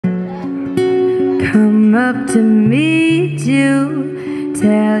came up to meet you,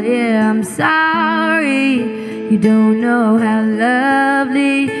 tell you I'm sorry. You don't know how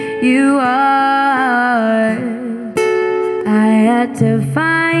lovely you are. I had to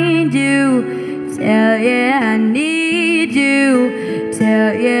find you, tell you I need you,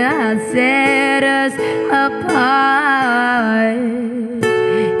 tell you I'll set us apart.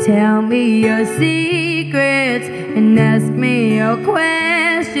 Tell me your secrets and ask me your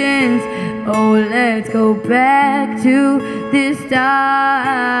questions. Oh, let's go back to the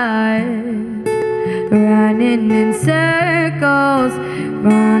start. Running in circles,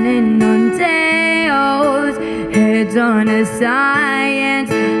 running on tails, heads on a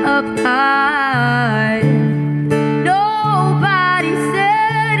science apart. Nobody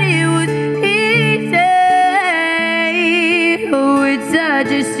said it was easy. Oh, it's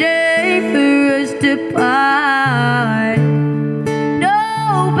such a shame for us to part.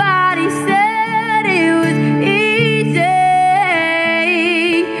 Nobody said it was easy.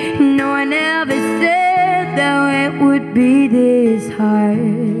 No one ever said that it would be this hard.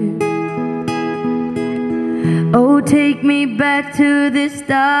 Oh, take me back to the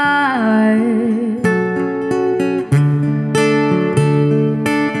start.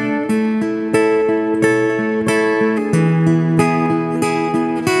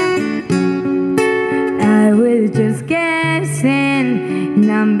 I was just guessing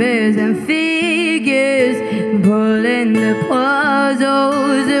numbers and figures, pulling the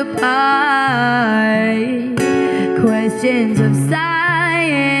puzzles apart. Questions of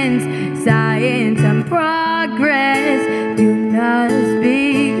science, science and progress do not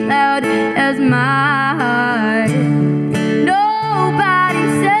speak loud as my heart. Nobody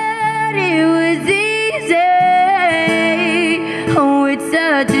said it was easy. Oh, it's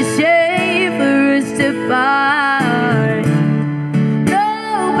such a shame for us to part.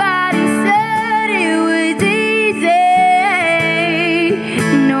 Nobody said it was easy.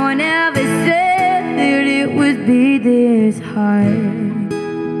 No one ever said that it would be this hard.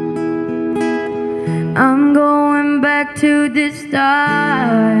 I'm going back to the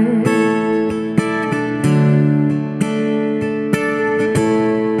start.